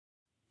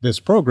This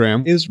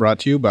program is brought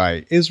to you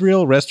by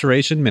Israel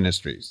Restoration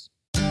Ministries.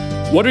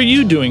 What are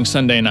you doing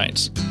Sunday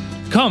nights?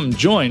 Come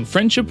join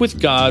Friendship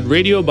with God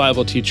radio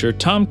Bible teacher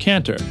Tom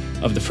Cantor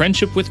of the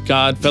Friendship with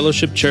God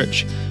Fellowship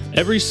Church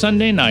every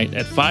Sunday night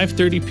at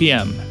 5:30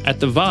 p.m. at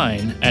The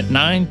Vine at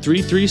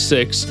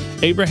 9336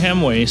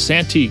 Abraham Way,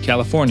 Santee,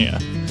 California.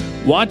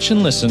 Watch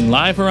and listen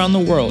live around the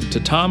world to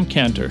Tom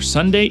Cantor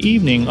Sunday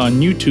evening on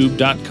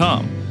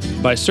YouTube.com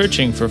by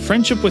searching for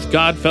Friendship with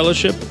God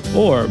Fellowship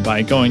or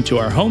by going to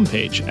our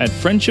homepage at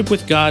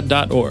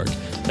friendshipwithgod.org.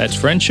 That's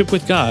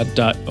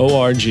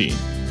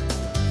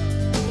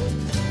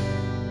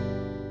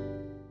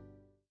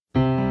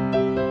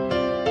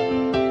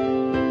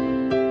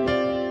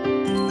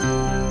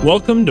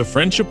Welcome to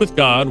Friendship with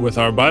God with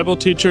our Bible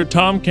teacher,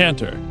 Tom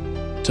Cantor.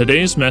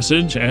 Today's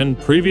message and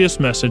previous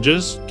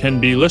messages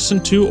can be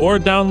listened to or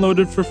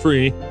downloaded for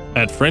free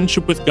at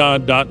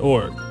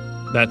friendshipwithgod.org.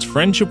 That's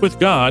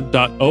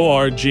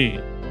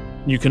friendshipwithgod.org.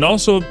 You can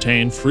also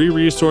obtain free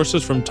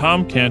resources from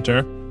Tom Cantor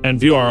and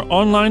view our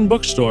online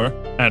bookstore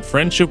at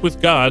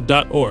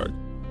friendshipwithgod.org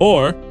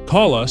or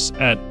call us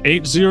at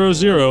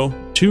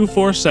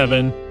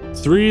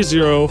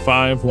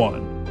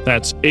 800-247-3051.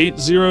 That's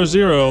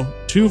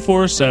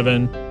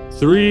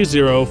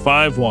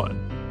 800-247-3051.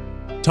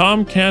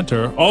 Tom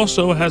Cantor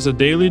also has a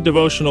daily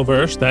devotional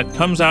verse that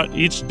comes out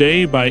each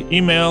day by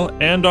email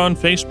and on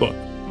Facebook.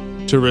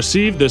 To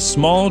receive this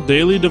small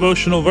daily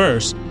devotional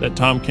verse that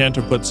Tom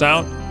Cantor puts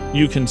out,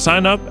 you can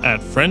sign up at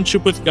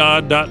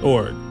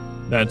friendshipwithgod.org.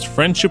 That's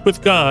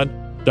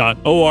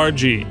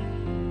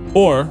friendshipwithgod.org.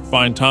 Or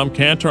find Tom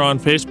Cantor on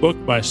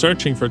Facebook by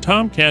searching for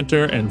Tom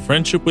Cantor and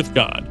Friendship with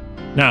God.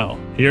 Now,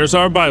 here's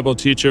our Bible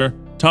teacher,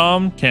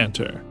 Tom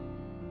Cantor.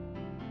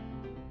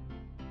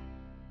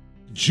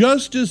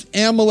 Just as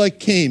Amalek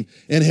came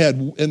and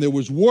there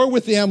was war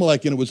with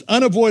Amalek and it was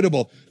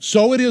unavoidable,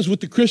 so it is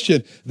with the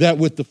Christian that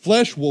with the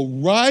flesh will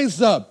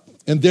rise up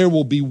and there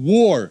will be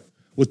war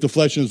with the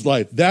flesh in his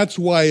life. That's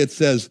why it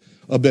says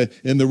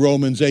in the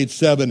Romans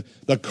 8:7,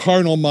 the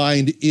carnal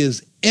mind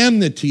is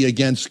enmity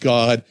against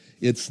God.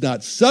 It's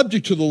not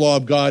subject to the law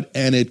of God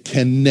and it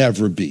can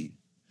never be.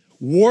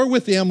 War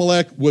with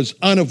Amalek was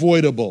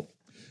unavoidable.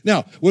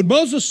 Now, when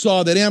Moses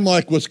saw that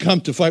Amalek was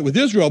come to fight with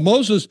Israel,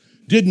 Moses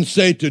didn't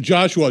say to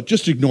Joshua,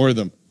 just ignore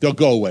them, they'll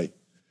go away.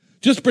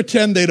 Just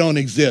pretend they don't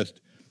exist.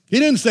 He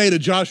didn't say to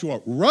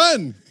Joshua,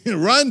 run,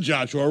 run,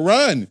 Joshua,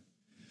 run.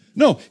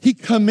 No, he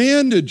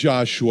commanded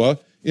Joshua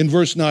in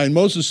verse 9,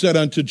 Moses said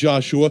unto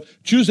Joshua,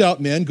 choose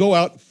out men, go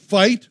out,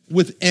 fight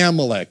with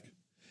Amalek.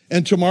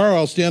 And tomorrow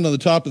I'll stand on the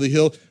top of the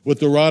hill with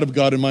the rod of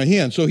God in my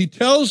hand. So he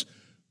tells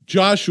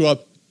Joshua,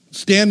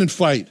 stand and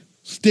fight,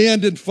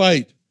 stand and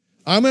fight.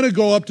 I'm going to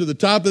go up to the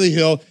top of the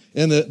hill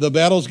and the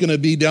battle's going to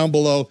be down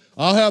below.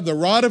 I'll have the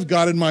rod of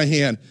God in my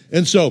hand.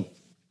 And so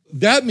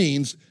that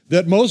means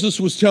that Moses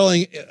was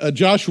telling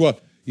Joshua,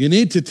 you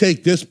need to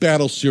take this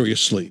battle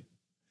seriously.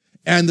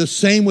 And the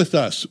same with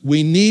us.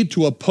 We need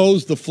to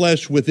oppose the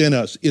flesh within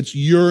us, its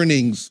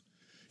yearnings.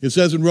 It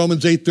says in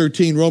Romans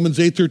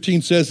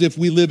 8:13 says, if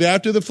we live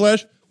after the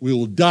flesh, we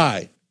will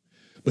die.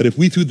 But if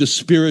we through the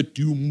Spirit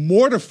do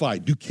mortify,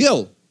 do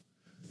kill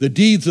the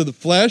deeds of the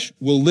flesh,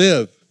 will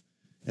live.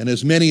 And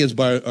as many as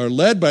are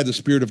led by the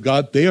Spirit of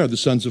God, they are the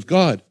sons of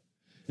God.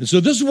 And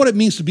so this is what it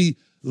means to be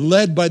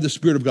led by the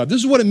Spirit of God.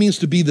 This is what it means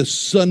to be the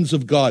sons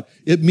of God.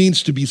 It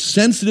means to be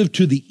sensitive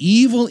to the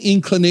evil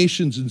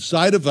inclinations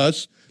inside of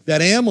us,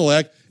 that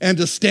Amalek, and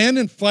to stand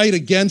and fight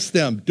against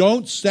them.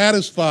 Don't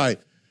satisfy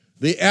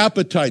the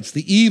appetites,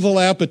 the evil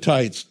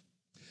appetites.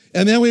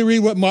 And then we read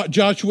what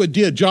Joshua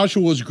did.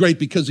 Joshua was great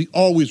because he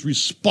always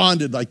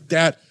responded like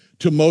that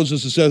to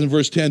Moses. It says in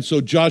verse 10,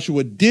 so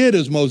Joshua did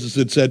as Moses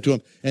had said to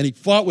him, and he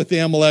fought with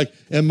Amalek,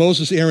 and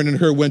Moses, Aaron, and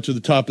Hur went to the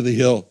top of the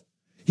hill.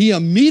 He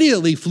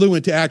immediately flew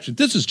into action.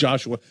 This is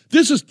Joshua.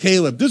 This is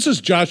Caleb. This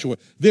is Joshua.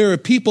 They're a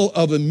people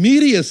of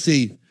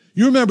immediacy.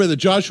 You remember that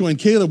Joshua and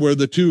Caleb were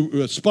the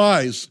two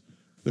spies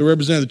that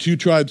represented the two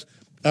tribes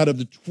out of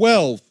the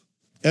 12.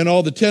 And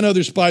all the 10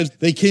 other spies,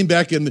 they came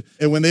back and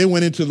when they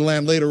went into the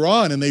land later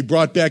on, and they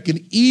brought back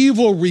an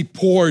evil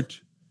report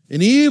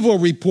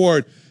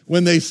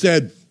when they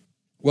said,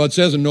 well, it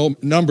says in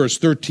Numbers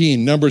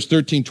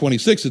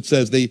 13:26, it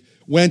says they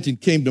went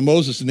and came to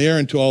Moses and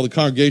Aaron, to all the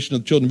congregation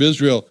of the children of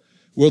Israel,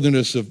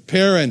 wilderness of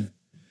Paran,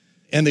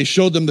 and they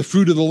showed them the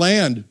fruit of the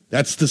land.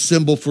 That's the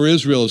symbol for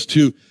Israel, is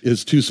two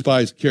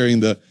spies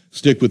carrying the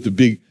stick with the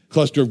big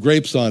cluster of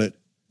grapes on it.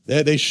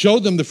 They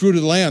showed them the fruit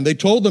of the land. They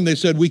told them, they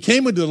said, we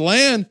came into the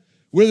land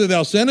whither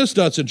thou sendest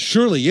us, and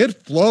surely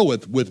it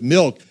floweth with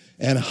milk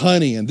and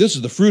honey, and this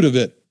is the fruit of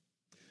it.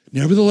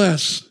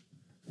 Nevertheless,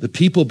 the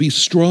people be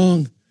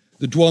strong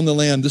that dwell in the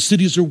land. The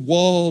cities are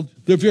walled.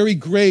 They're very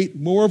great.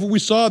 Moreover, we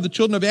saw the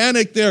children of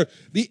Anak there.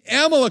 The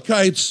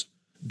Amalekites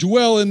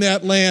dwell in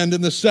that land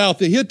in the south.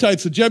 The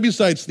Hittites, the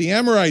Jebusites, the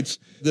Amorites,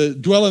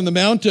 dwell in the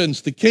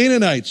mountains. The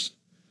Canaanites,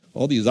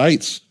 all these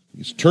ites,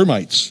 these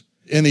termites.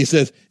 And he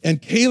says,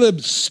 and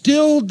Caleb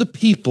stilled the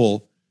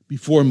people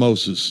before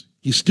Moses.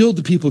 He stilled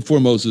the people before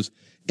Moses.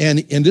 And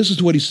this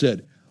is what he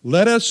said.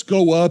 let us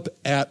go up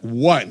at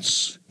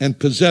once and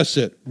possess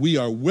it. We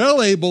are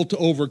well able to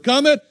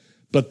overcome it.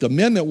 But the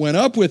men that went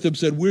up with him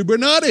said, we were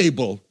not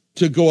able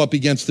to go up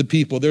against the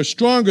people. They're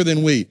stronger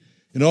than we.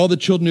 And all the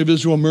children of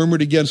Israel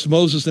murmured against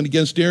Moses and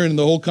against Aaron, and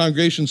the whole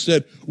congregation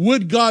said,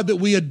 would God that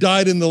we had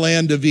died in the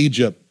land of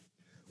Egypt.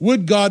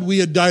 Would God we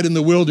had died in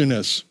the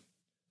wilderness.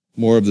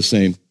 More of the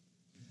same.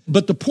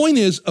 But the point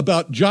is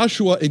about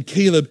Joshua and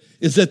Caleb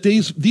is that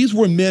these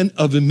were men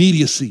of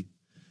immediacy.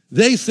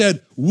 They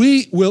said,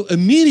 we will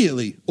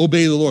immediately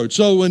obey the Lord.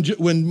 So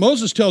when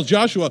Moses tells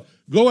Joshua,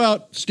 go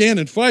out, stand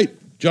and fight,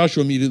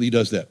 Joshua immediately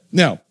does that.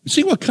 Now, you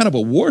see what kind of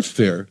a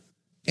warfare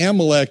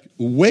Amalek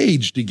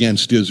waged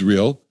against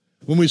Israel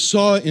when we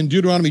saw in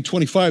Deuteronomy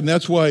 25, and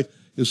that's why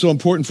it's so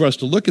important for us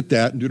to look at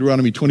that in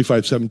Deuteronomy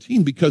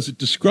 25:17, because it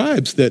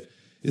describes that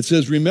it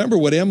says, remember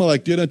what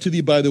Amalek did unto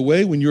thee by the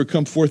way when you were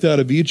come forth out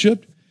of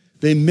Egypt?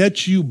 They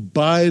met you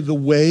by the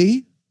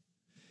way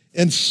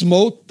and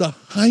smote the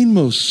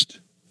hindmost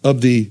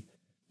of thee,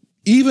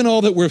 even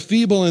all that were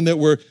feeble and that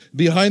were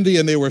behind thee,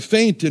 and they were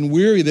faint and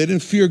weary. They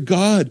didn't fear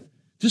God.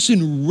 This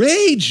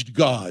enraged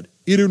God.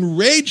 It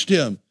enraged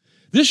him.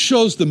 This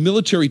shows the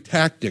military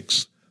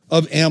tactics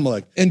of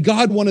Amalek. And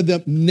God wanted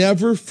them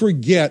never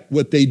forget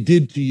what they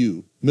did to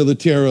you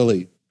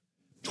militarily.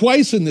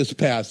 Twice in this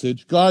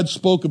passage, God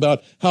spoke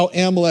about how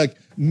Amalek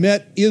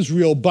met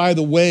Israel by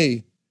the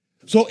way.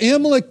 So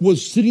Amalek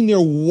was sitting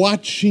there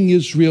watching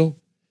Israel,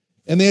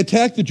 and they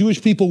attacked the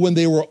Jewish people when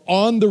they were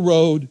on the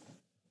road.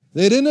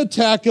 They didn't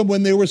attack them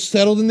when they were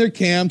settled in their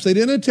camps. They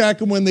didn't attack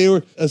them when they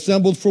were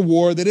assembled for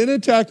war. They didn't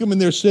attack them in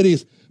their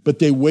cities, but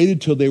they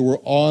waited till they were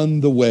on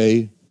the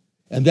way,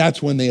 and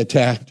that's when they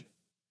attacked.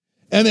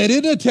 And they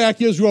didn't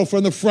attack Israel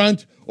from the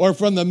front or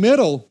from the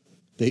middle.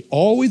 They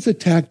always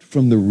attacked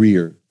from the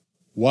rear.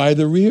 Why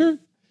the rear?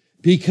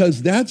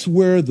 Because that's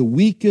where the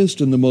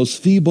weakest and the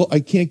most feeble, I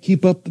can't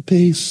keep up the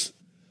pace.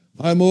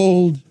 I'm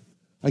old.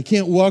 I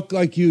can't walk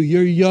like you.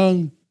 You're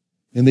young.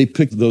 And they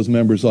picked those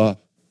members off.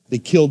 They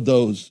killed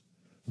those.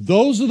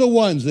 Those are the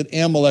ones that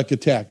Amalek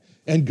attacked.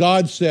 And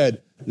God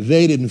said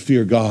they didn't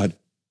fear God.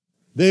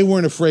 They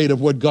weren't afraid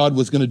of what God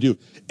was going to do.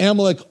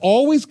 Amalek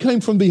always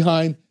came from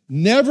behind,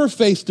 never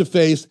face to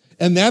face.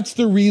 And that's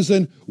the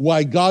reason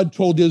why God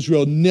told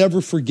Israel,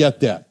 never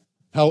forget that.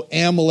 How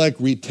Amalek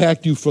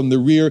attacked you from the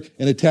rear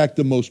and attacked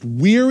the most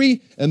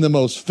weary and the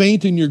most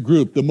faint in your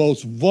group, the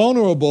most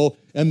vulnerable.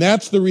 And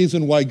that's the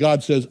reason why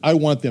God says, I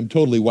want them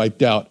totally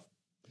wiped out.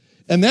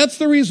 And that's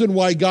the reason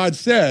why God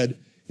said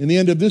in the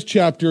end of this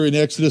chapter in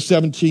Exodus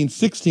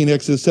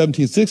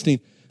 17:16,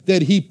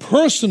 that he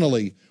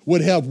personally would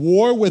have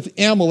war with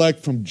Amalek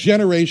from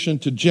generation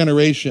to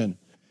generation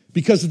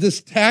because of this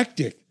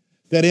tactic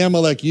that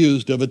Amalek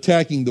used of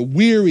attacking the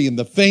weary and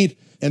the faint.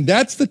 And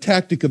that's the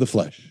tactic of the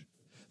flesh.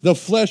 The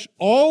flesh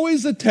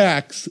always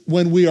attacks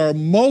when we are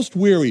most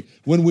weary,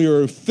 when we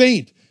are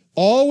faint,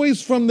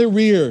 always from the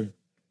rear.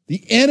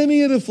 The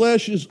enemy of the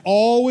flesh is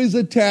always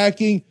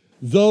attacking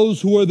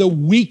those who are the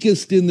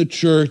weakest in the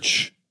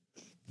church.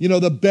 You know,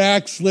 the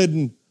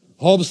backslidden.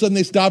 All of a sudden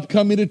they stop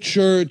coming to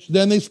church.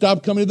 Then they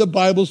stop coming to the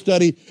Bible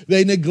study.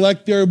 They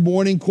neglect their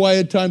morning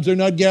quiet times. They're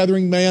not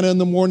gathering manna in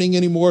the morning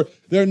anymore.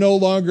 They're no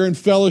longer in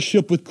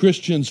fellowship with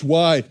Christians.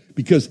 Why?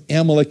 Because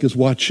Amalek is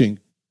watching.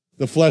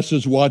 The flesh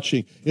is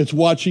watching. It's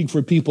watching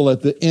for people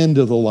at the end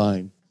of the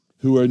line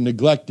who are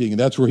neglecting, and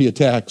that's where he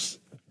attacks.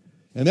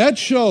 And that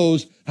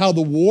shows how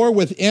the war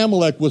with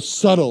Amalek was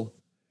subtle.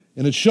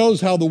 And it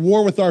shows how the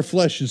war with our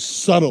flesh is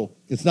subtle.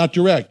 It's not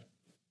direct.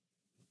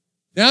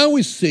 Now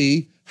we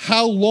see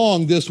how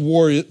long this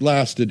war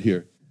lasted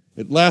here.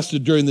 It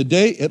lasted during the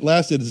day. It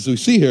lasted, as we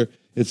see here,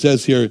 it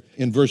says here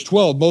in verse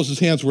 12, Moses'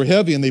 hands were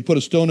heavy, and they put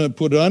a stone and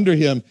put it under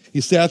him.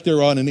 He sat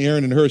thereon, and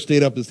Aaron and Hur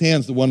stayed up his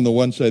hands, the one on the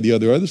one side, the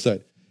other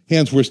side.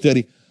 Hands were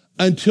steady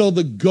until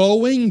the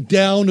going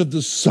down of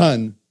the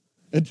sun.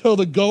 Until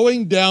the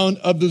going down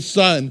of the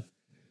sun.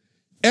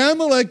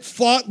 Amalek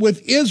fought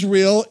with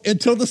Israel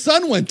until the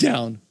sun went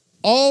down.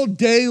 All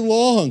day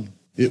long.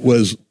 It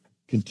was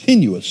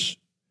continuous.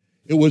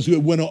 It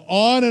went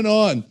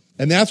on.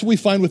 And that's what we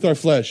find with our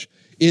flesh.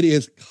 It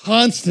is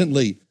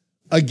constantly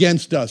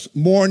against us,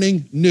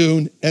 morning,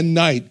 noon, and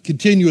night,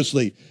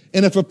 continuously.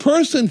 And if a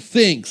person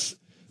thinks,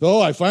 oh,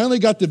 I finally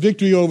got the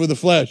victory over the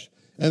flesh,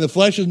 and the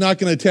flesh is not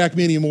going to attack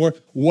me anymore,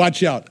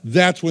 watch out.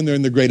 That's when they're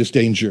in the greatest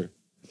danger.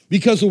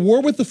 Because the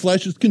war with the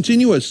flesh is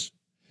continuous.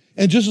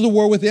 And just as the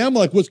war with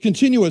Amalek was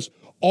continuous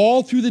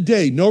all through the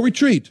day, no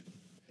retreat.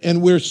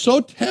 And we're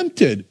so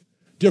tempted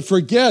to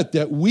forget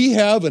that we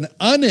have an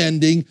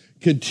unending,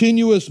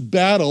 continuous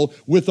battle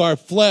with our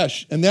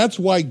flesh. And that's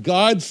why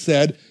God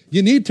said,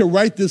 you need to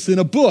write this in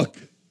a book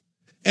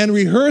and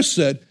rehearse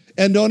it,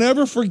 and don't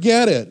ever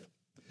forget it.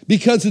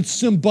 Because it's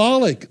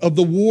symbolic of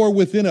the war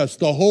within us,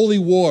 the holy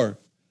war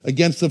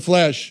against the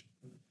flesh.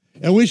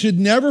 And we should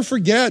never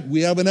forget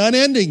we have an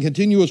unending,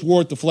 continuous war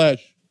with the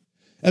flesh.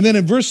 And then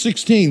in verse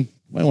 16,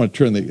 I want to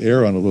turn the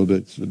air on a little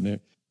bit.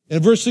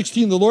 In verse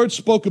 16, the Lord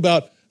spoke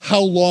about how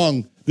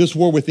long this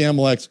war with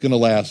Amalek's going to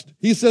last.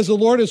 He says the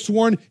Lord has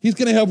sworn he's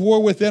going to have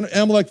war with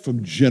Amalek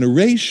from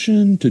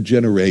generation to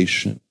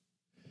generation.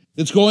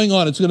 It's going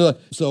on.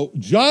 So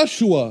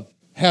Joshua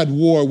had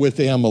war with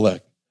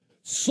Amalek.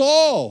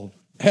 Saul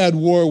had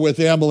war with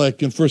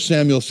Amalek in 1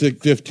 Samuel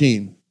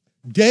 15.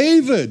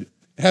 David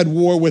had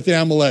war with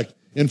Amalek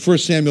in 1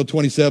 Samuel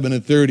 27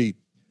 and 30.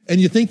 And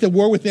you think the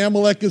war with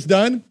Amalek is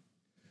done?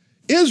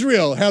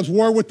 Israel has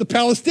war with the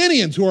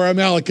Palestinians, who are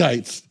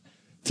Amalekites.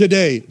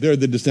 Today, they're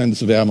the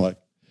descendants of Amalek.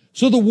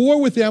 So the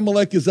war with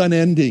Amalek is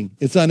unending.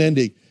 It's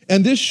unending.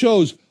 And this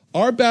shows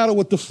our battle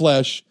with the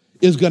flesh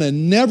is going to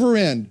never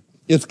end.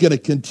 It's going to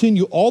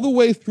continue all the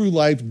way through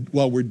life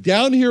while we're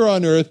down here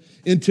on earth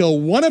until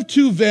one of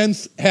two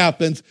events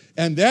happens,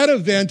 and that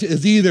event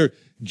is either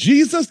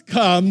Jesus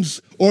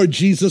comes or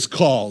Jesus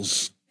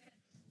calls.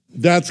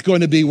 That's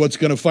going to be what's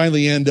going to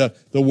finally end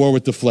the war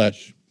with the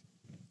flesh.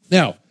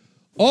 Now,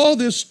 all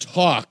this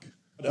talk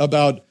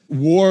about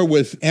war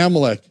with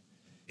Amalek,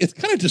 it's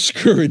kind of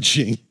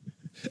discouraging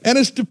and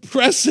it's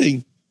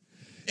depressing.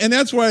 And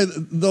that's why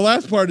the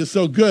last part is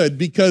so good,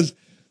 because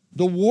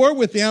the war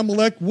with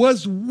Amalek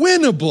was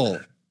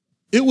winnable.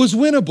 It was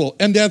winnable,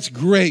 and that's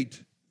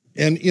great.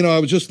 And, I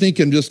was just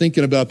thinking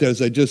about that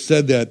as I just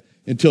said that,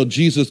 until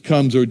Jesus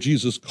comes or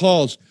Jesus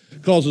calls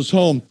us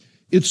home.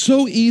 It's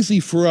so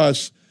easy for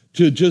us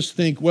to just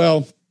think,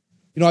 well,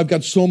 I've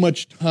got so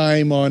much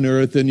time on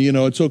earth and,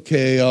 it's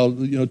okay.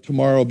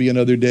 Tomorrow will be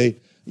another day.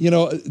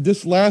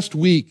 This last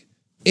week,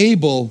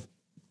 Abel,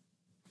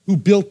 who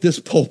built this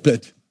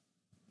pulpit,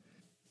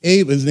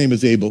 his name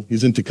is Abel.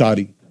 He's in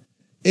Tecate.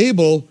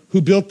 Abel,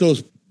 who built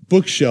those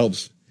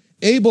bookshelves.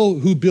 Abel,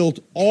 who built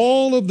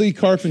all of the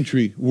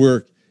carpentry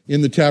work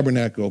in the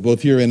tabernacle,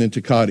 both here and in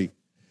Tecate.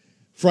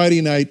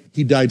 Friday night,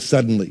 he died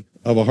suddenly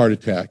of a heart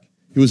attack.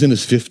 He was in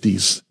his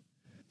 50s.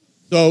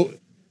 So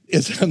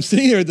as I'm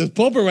sitting here at this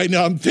pulpit right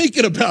now, I'm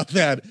thinking about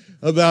that,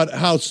 about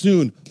how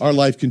soon our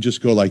life can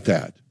just go like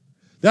that.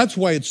 That's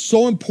why it's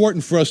so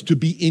important for us to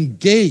be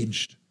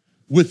engaged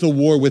with the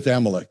war with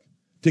Amalek,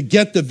 to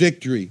get the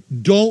victory.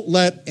 Don't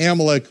let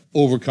Amalek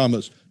overcome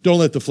us. Don't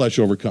let the flesh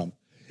overcome.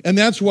 And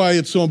that's why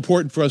it's so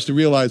important for us to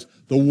realize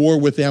the war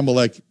with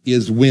Amalek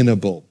is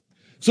winnable.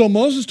 So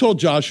Moses told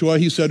Joshua,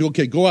 he said,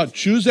 okay, go out,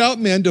 choose out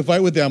men to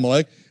fight with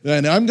Amalek,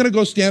 and I'm going to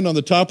go stand on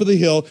the top of the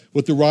hill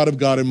with the rod of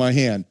God in my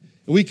hand.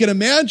 We can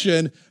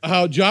imagine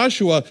how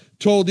Joshua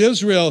told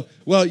Israel,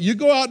 well, you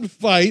go out and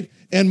fight,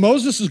 and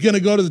Moses is going to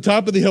go to the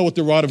top of the hill with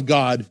the rod of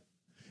God.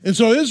 And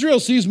so Israel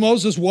sees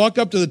Moses walk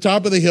up to the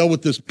top of the hill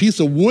with this piece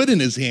of wood in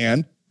his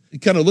hand.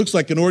 It kind of looks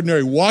like an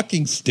ordinary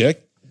walking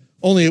stick,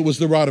 only it was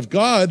the rod of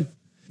God.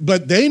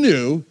 But they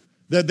knew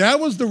that that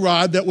was the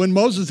rod that when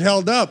Moses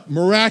held up,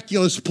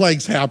 miraculous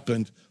plagues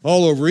happened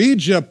all over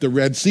Egypt, the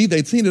Red Sea.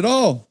 They'd seen it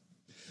all.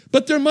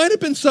 But there might have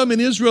been some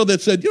in Israel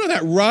that said,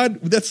 that rod,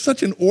 that's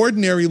such an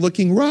ordinary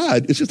looking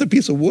rod. It's just a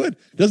piece of wood.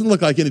 It doesn't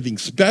look like anything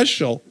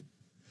special.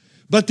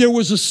 But there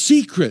was a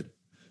secret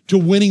to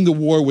winning the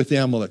war with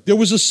Amalek. There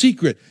was a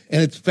secret,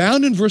 and it's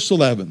found in verse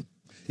 11.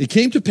 It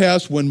came to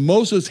pass when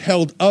Moses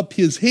held up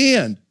his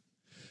hand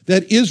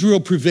that Israel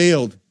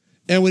prevailed.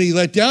 And when he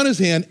let down his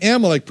hand,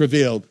 Amalek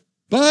prevailed.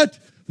 But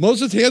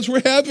Moses' hands were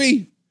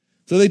heavy.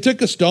 So they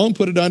took a stone,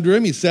 put it under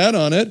him. He sat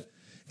on it.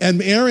 And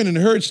Aaron and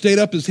Hur stayed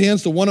up his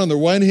hands, the one on the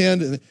one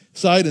hand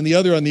side and the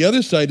other on the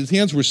other side. His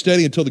hands were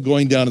steady until the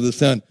going down of the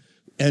sun.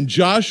 And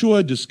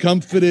Joshua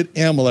discomfited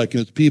Amalek and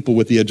his people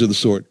with the edge of the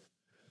sword.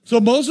 So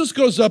Moses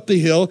goes up the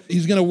hill.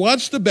 He's going to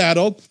watch the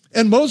battle.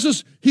 And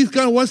Moses, he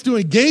kind of wants to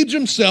engage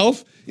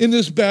himself in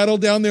this battle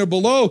down there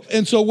below.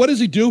 And so what does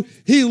he do?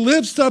 He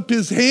lifts up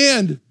his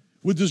hand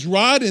with his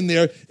rod in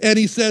there. And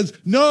he says,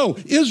 no,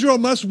 Israel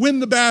must win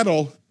the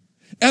battle.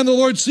 And the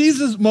Lord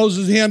sees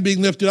Moses' hand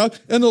being lifted up,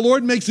 and the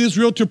Lord makes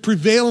Israel to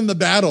prevail in the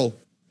battle.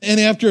 And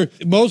after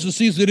Moses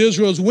sees that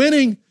Israel's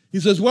winning, he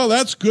says, well,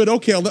 that's good.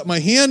 Okay, I'll let my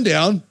hand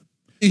down.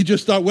 He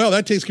just thought, well,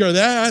 that takes care of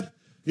that.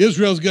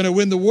 Israel's going to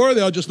win the war.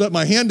 I'll just let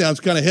my hand down. It's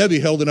kind of heavy,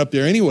 held it up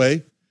there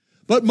anyway.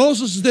 But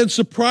Moses is then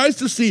surprised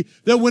to see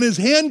that when his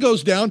hand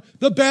goes down,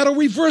 the battle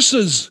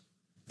reverses.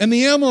 And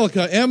the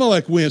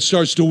Amalek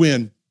starts to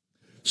win.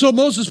 So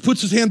Moses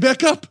puts his hand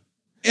back up,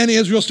 and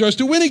Israel starts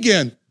to win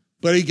again.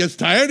 But he gets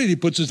tired and he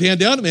puts his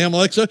hand down,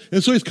 and so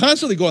he's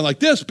constantly going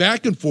like this,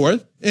 back and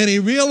forth. And he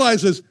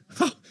realizes,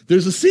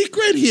 there's a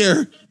secret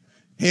here.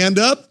 Hand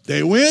up,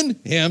 they win.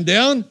 Hand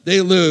down, they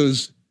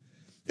lose.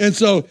 And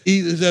so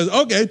he says,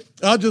 okay,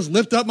 I'll just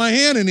lift up my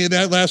hand. And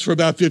that lasts for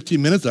about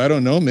 15 minutes. I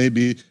don't know,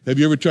 maybe. Have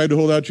you ever tried to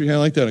hold out your hand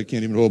like that? I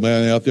can't even hold my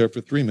hand out there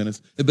for 3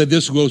 minutes. But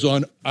this goes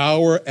on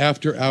hour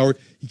after hour.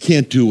 He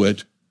can't do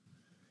it.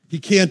 He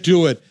can't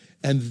do it.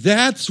 And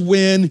that's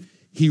when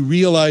he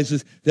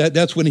realizes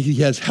that's when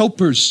he has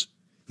helpers.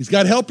 He's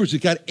got helpers.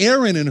 He's got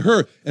Aaron and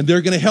Hur, and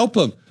they're going to help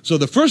him. So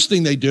the first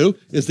thing they do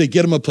is they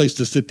get him a place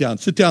to sit down.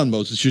 Sit down,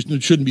 Moses.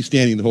 You shouldn't be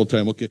standing the whole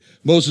time. Okay.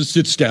 Moses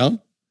sits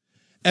down,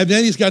 and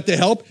then he's got the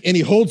help, and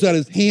he holds out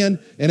his hand,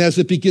 and as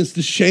it begins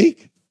to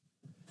shake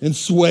and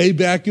sway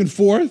back and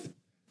forth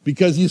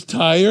because he's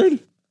tired,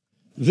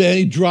 Then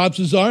he drops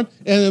his arm,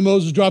 and then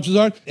Moses drops his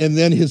arm, and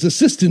then his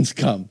assistants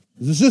come.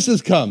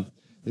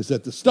 They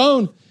set the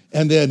stone,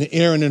 and then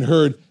Aaron and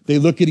Hur, they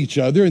look at each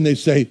other and they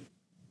say,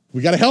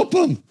 we got to help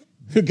him.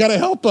 We got to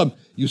help him.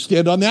 You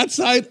stand on that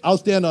side, I'll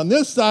stand on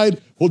this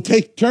side. We'll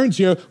take turns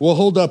here. We'll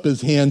hold up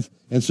his hands.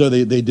 And so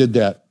they did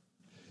that.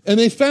 And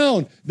they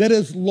found that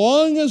as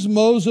long as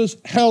Moses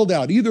held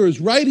out, either his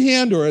right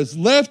hand or his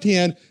left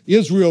hand,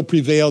 Israel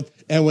prevailed.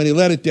 And when he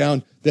let it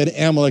down, then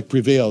Amalek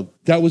prevailed.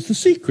 That was the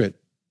secret.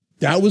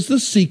 That was the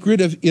secret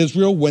of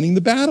Israel winning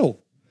the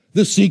battle.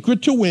 The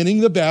secret to winning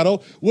the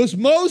battle was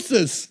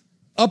Moses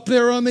up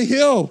there on the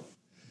hill,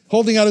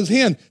 holding out his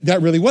hand.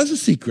 That really was a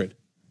secret,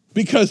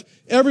 because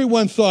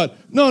everyone thought,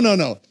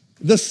 no.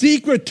 The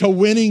secret to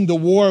winning the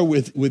war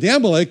with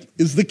Amalek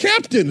is the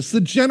captain. It's the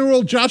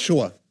general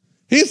Joshua.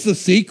 He's the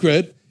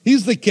secret.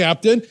 He's the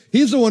captain.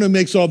 He's the one who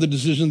makes all the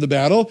decisions in the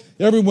battle.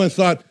 Everyone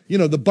thought,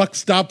 the buck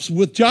stops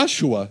with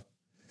Joshua.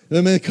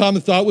 And the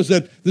common thought was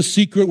that the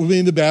secret of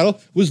winning the battle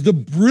was the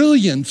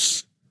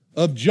brilliance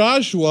of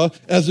Joshua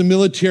as a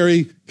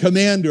military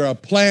commander, a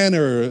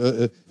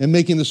planner, and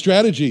making the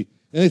strategy.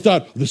 And they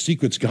thought, the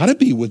secret's got to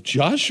be with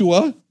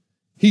Joshua.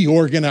 He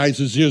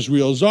organizes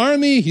Israel's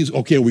army.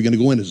 Are we going to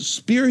go in as a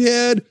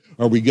spearhead?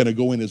 Are we going to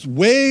go in as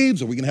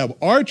waves? Are we going to have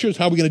archers?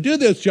 How are we going to do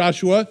this,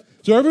 Joshua?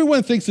 So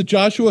everyone thinks that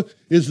Joshua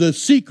is the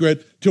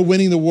secret to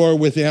winning the war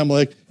with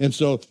Amalek. And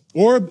so,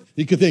 or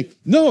you could think,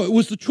 no, it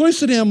was the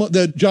choice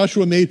that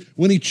Joshua made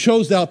when he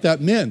chose out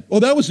that men. Oh,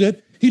 that was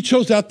it. He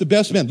chose out the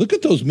best men. Look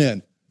at those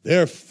men.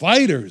 They're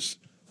fighters.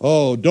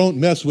 Oh, don't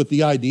mess with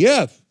the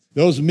IDF.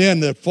 Those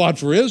men that fought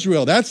for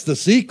Israel, that's the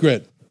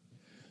secret.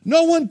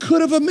 No one could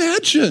have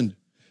imagined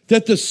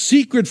that the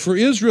secret for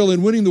Israel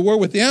in winning the war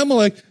with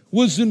Amalek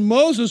was in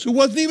Moses, who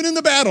wasn't even in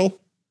the battle.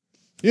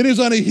 It is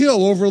on a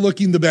hill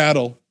overlooking the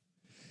battle.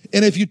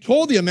 And if you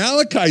told the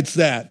Amalekites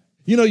that,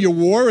 your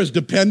war is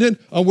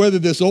dependent on whether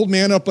this old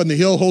man up on the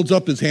hill holds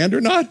up his hand or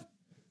not,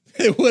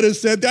 they would have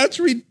said, that's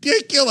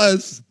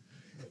ridiculous.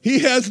 He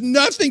has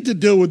nothing to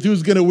do with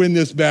who's going to win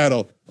this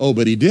battle. Oh,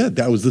 but he did.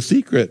 That was the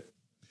secret.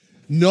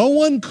 No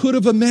one could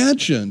have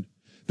imagined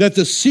that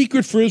the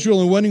secret for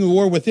Israel in winning the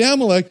war with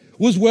Amalek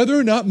was whether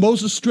or not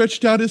Moses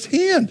stretched out his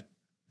hand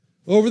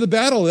over the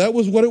battle. That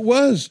was what it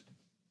was.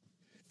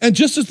 And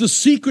just as the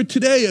secret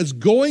today is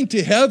going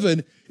to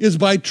heaven is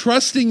by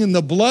trusting in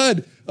the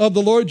blood of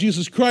the Lord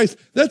Jesus Christ,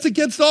 that's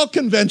against all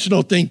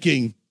conventional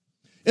thinking.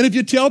 And if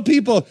you tell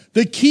people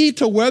the key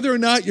to whether or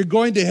not you're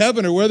going to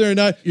heaven or whether or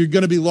not you're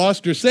going to be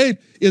lost or saved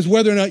is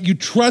whether or not you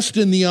trust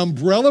in the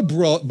umbrella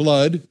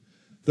blood,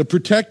 the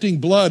protecting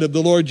blood of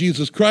the Lord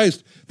Jesus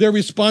Christ, their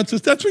response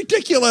is, that's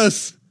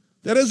ridiculous.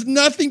 That has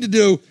nothing to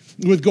do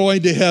with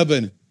going to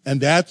heaven.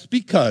 And that's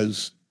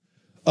because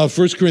of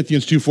 1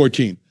 Corinthians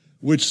 2:14,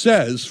 which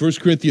says, 1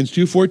 Corinthians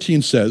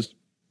 2:14 says,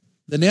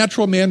 the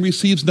natural man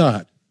receives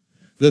not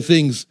the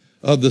things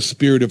of the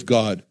Spirit of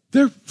God.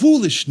 They're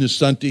foolishness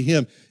unto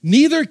him.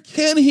 Neither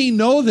can he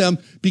know them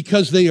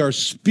because they are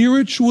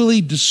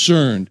spiritually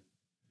discerned.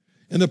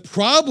 And the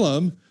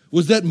problem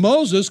was that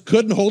Moses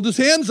couldn't hold his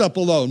hands up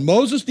alone.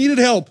 Moses needed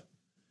help.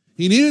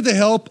 He needed the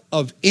help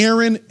of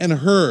Aaron and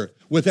Hur.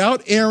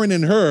 Without Aaron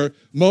and Hur,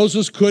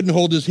 Moses couldn't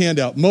hold his hand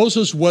out.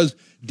 Moses was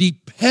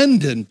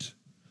dependent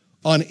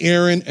on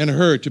Aaron and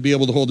Hur to be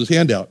able to hold his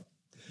hand out.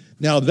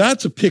 Now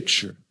that's a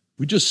picture.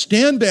 We just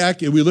stand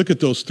back and we look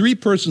at those three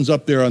persons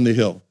up there on the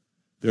hill.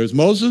 There's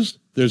Moses,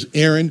 there's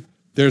Aaron,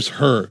 there's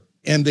Hur.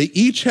 And they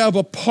each have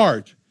a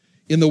part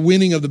in the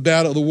winning of the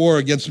battle, the war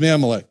against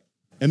Amalek.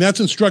 And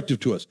that's instructive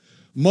to us.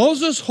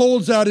 Moses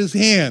holds out his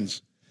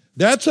hands.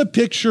 That's a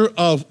picture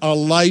of a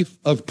life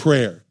of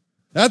prayer.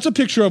 That's a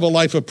picture of a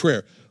life of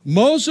prayer.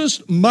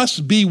 Moses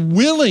must be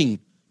willing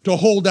to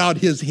hold out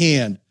his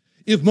hand.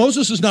 If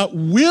Moses is not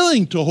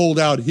willing to hold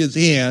out his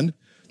hand,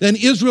 then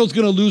Israel's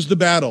going to lose the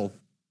battle.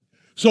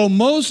 So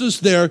Moses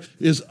there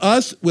is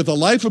us with a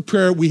life of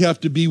prayer. We have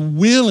to be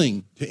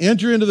willing to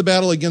enter into the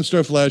battle against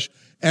our flesh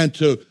and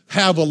to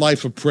have a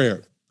life of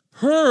prayer.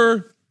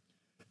 Hur,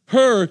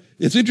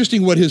 it's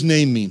interesting what his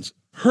name means.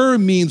 Hur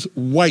means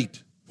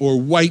white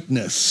or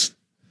whiteness.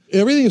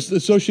 Everything is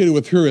associated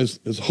with Hur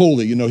is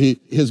holy.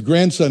 His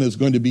grandson is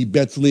going to be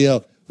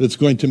Bezalel that's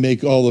going to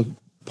make all the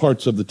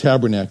parts of the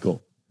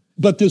tabernacle.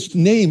 But this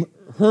name,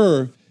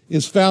 Hur,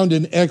 is found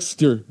in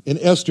Esther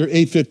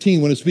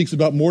 8:15 when it speaks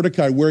about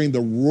Mordecai wearing the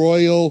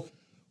royal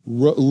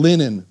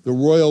linen, the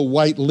royal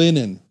white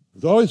linen.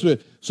 It's always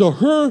so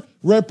Hur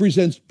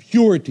represents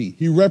purity.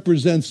 He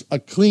represents a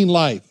clean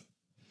life.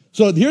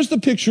 So here's the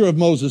picture of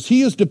Moses.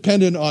 He is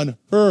dependent on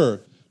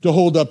Hur to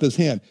hold up his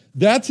hand.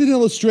 That's an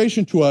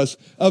illustration to us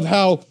of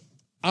how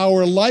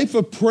our life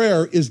of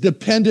prayer is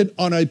dependent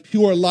on a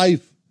pure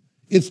life.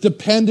 It's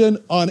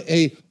dependent on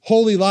a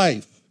holy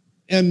life.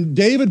 And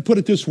David put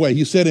it this way.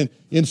 He said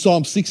in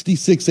Psalm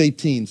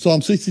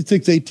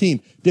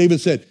 66:18, David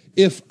said,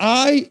 if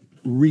I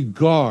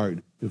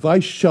regard, if I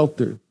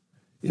shelter,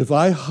 if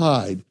I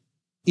hide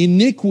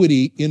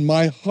iniquity in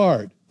my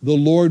heart, the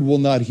Lord will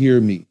not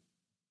hear me.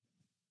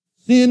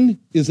 Sin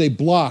is a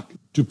block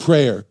to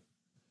prayer.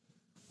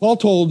 Paul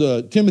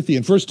told Timothy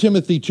in 1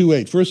 Timothy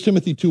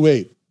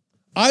 2:8,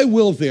 I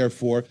will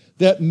therefore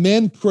that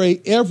men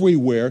pray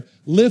everywhere,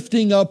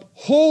 lifting up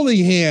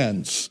holy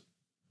hands.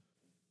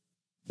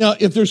 Now,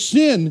 if there's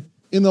sin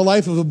in the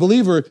life of a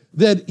believer,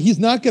 then he's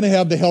not going to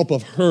have the help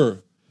of her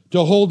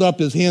to hold up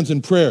his hands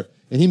in prayer.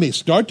 And he may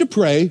start to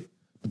pray,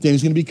 but then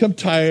he's going to become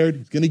tired.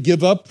 He's going to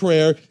give up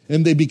prayer,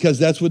 because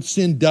that's what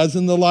sin does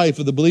in the life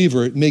of the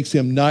believer. It makes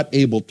him not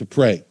able to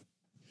pray.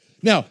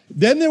 Now,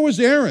 then there was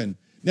Aaron.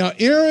 Now,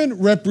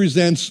 Aaron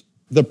represents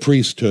the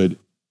priesthood.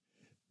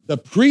 The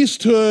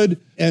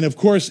priesthood, and of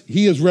course,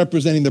 he is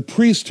representing the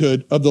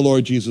priesthood of the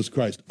Lord Jesus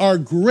Christ, our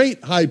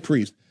great high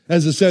priest,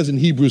 as it says in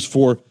Hebrews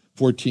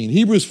 4:14.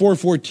 Hebrews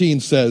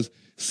 4:14 says,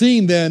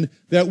 seeing then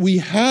that we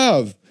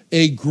have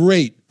a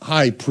great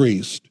high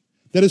priest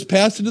that has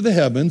passed into the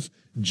heavens,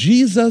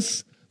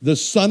 Jesus, the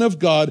Son of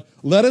God,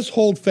 let us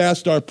hold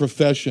fast our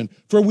profession.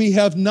 For we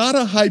have not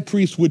a high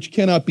priest which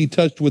cannot be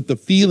touched with the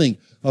feeling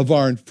of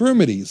our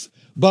infirmities,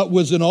 but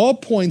was in all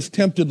points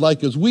tempted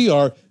like as we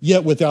are,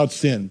 yet without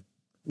sin.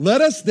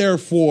 Let us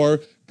therefore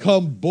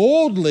come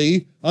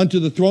boldly unto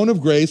the throne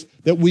of grace,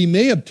 that we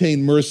may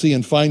obtain mercy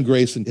and find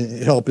grace and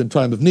help in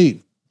time of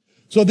need.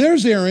 So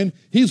there's Aaron.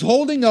 He's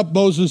holding up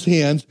Moses'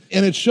 hands,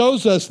 and it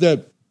shows us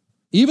that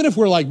even if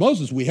we're like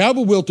Moses, we have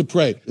a will to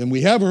pray, and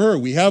we have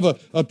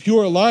a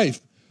pure life.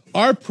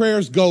 Our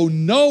prayers go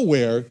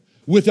nowhere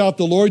without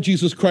the Lord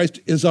Jesus Christ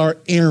as our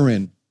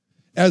Aaron,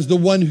 as the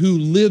one who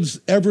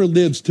ever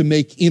lives to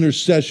make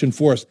intercession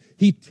for us.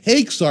 He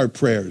takes our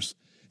prayers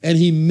and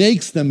he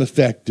makes them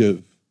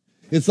effective.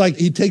 It's like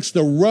he takes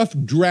the rough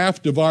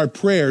draft of our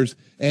prayers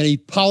and he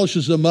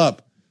polishes them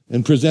up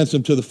and presents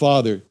them to the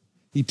Father.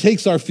 He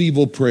takes our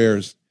feeble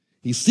prayers,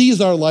 he sees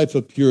our life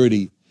of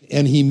purity,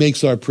 and he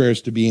makes our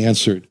prayers to be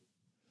answered.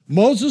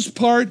 Moses'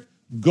 part,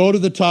 go to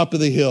the top of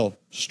the hill,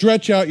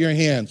 stretch out your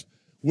hands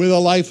with a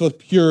life of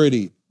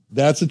purity.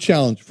 That's a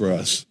challenge for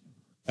us.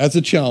 That's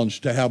a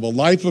challenge to have a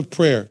life of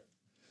prayer.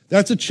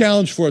 That's a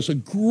challenge for us. A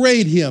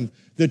great hymn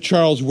that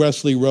Charles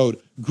Wesley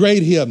wrote.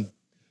 Great hymn.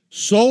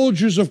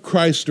 Soldiers of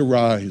Christ,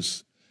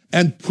 arise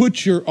and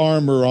put your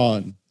armor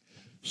on,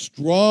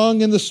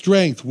 strong in the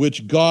strength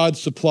which God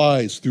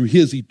supplies through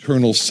his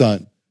eternal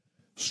Son.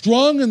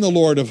 Strong in the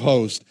Lord of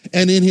hosts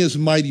and in his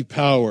mighty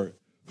power,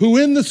 who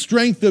in the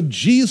strength of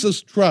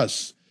Jesus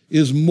trusts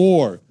is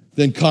more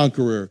than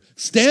conqueror.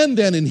 Stand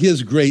then in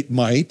his great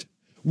might,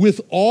 with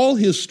all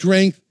his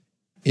strength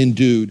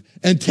endued,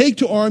 and take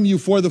to arm you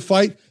for the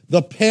fight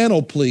the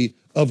panoply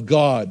of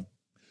God.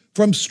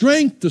 From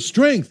strength to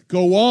strength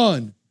go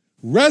on,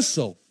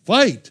 wrestle,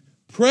 fight,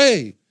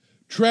 pray,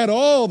 tread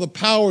all the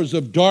powers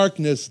of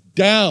darkness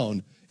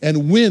down,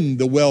 and win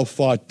the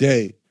well-fought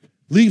day.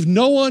 Leave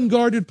no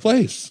unguarded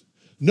place,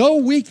 no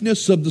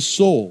weakness of the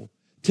soul.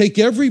 Take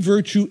every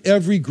virtue,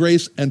 every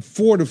grace, and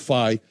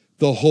fortify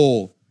the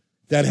whole,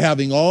 that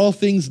having all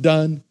things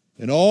done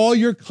and all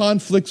your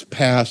conflicts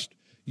past,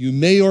 you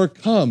may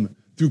o'ercome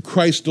through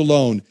Christ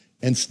alone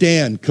and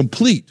stand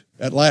complete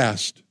at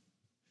last.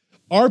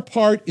 Our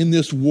part in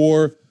this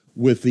war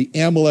with the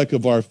Amalek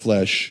of our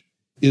flesh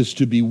is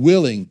to be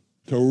willing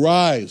to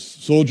rise,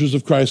 soldiers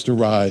of Christ,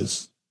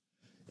 arise.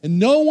 And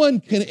no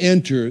one can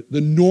enter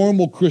the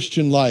normal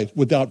Christian life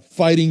without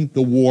fighting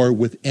the war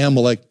with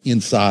Amalek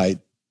inside.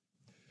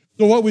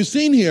 So what we've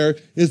seen here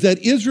is that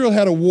Israel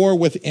had a war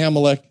with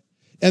Amalek,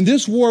 and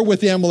this war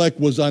with Amalek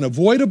was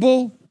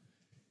unavoidable.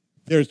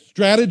 Their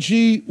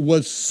strategy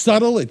was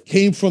subtle. They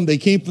came from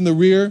the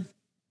rear,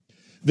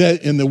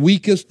 in the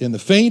weakest, in the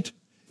faint.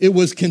 It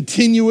was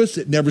continuous.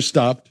 It never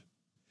stopped.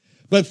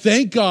 But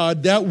thank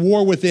God that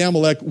war with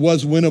Amalek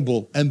was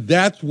winnable, and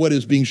that's what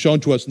is being shown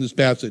to us in this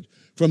passage.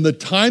 From the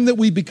time that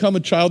we become a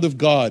child of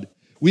God,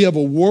 we have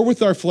a war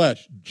with our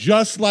flesh.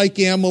 Just like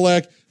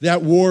Amalek,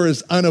 that war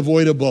is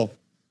unavoidable.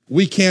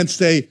 We can't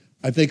say,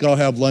 I think I'll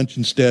have lunch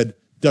instead.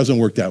 Doesn't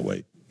work that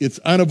way. It's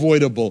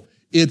unavoidable.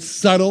 It's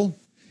subtle.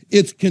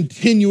 It's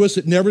continuous.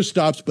 It never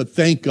stops. But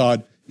thank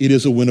God, it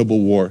is a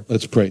winnable war.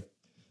 Let's pray.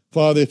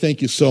 Father,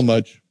 thank you so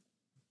much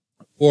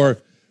for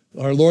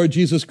our Lord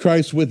Jesus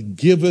Christ, which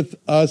giveth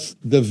us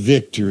the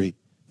victory.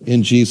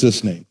 In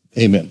Jesus' name,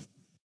 amen.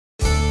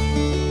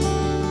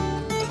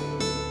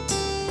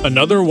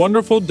 Another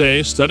wonderful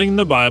day studying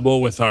the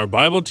Bible with our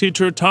Bible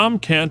teacher Tom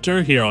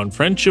Cantor here on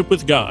Friendship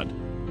with God.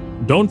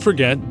 Don't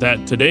forget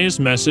that today's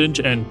message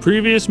and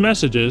previous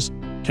messages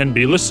can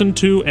be listened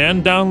to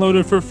and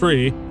downloaded for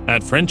free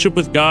at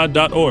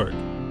friendshipwithgod.org.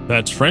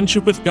 That's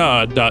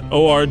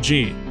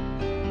friendshipwithgod.org.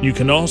 You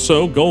can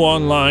also go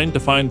online to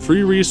find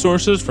free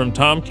resources from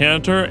Tom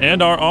Cantor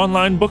and our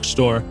online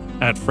bookstore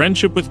at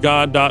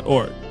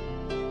friendshipwithgod.org.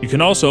 You can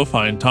also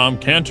find Tom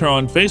Cantor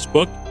on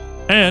Facebook,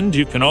 and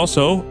you can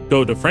also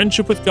go to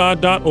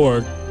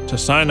friendshipwithgod.org to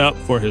sign up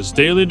for his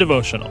daily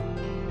devotional.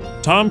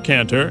 Tom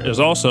Cantor is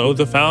also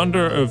the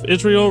founder of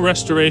Israel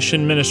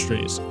Restoration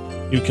Ministries.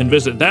 You can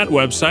visit that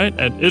website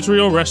at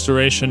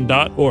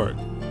israelrestoration.org.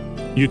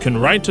 You can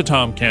write to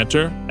Tom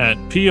Cantor at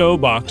P.O.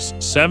 Box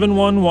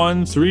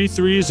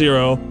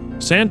 711330,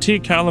 Santee,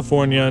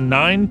 California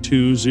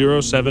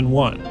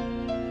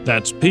 92071.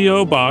 That's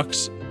P.O.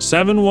 Box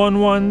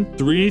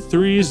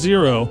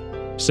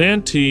 711330,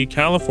 Santee,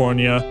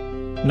 California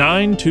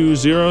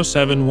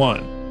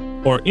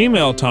 92071. Or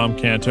email Tom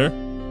Cantor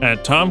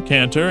at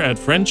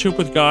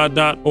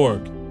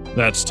tomcantor@friendshipwithgod.org.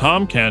 That's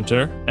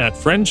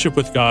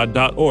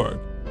tomcantor@friendshipwithgod.org.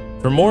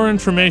 For more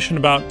information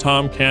about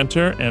Tom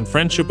Cantor and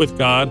Friendship with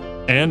God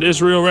and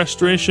Israel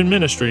Restoration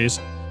Ministries,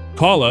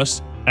 call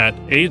us at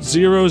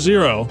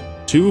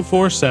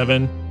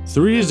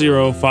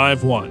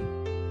 800-247-3051.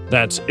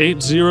 That's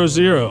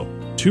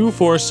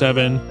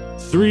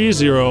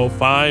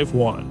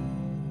 800-247-3051.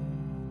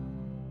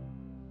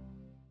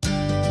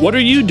 What are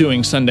you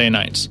doing Sunday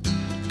nights?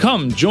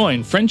 Come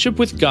join Friendship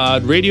with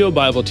God radio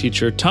Bible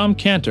teacher Tom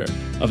Cantor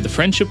of the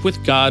Friendship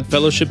with God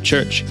Fellowship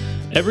Church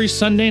every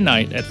Sunday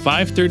night at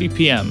 5:30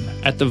 p.m.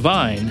 at The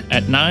Vine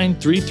at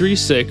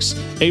 9336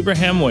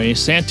 Abraham Way,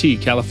 Santee,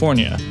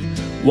 California.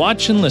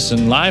 Watch and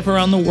listen live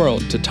around the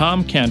world to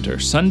Tom Cantor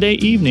Sunday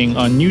evening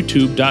on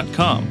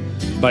YouTube.com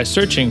by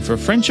searching for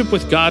Friendship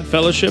with God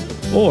Fellowship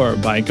or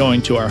by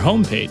going to our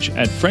homepage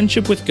at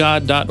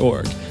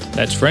friendshipwithgod.org.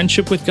 That's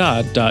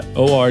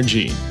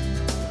friendshipwithgod.org.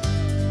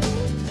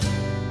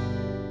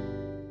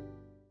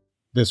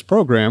 This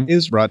program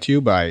is brought to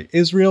you by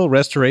Israel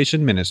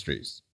Restoration Ministries.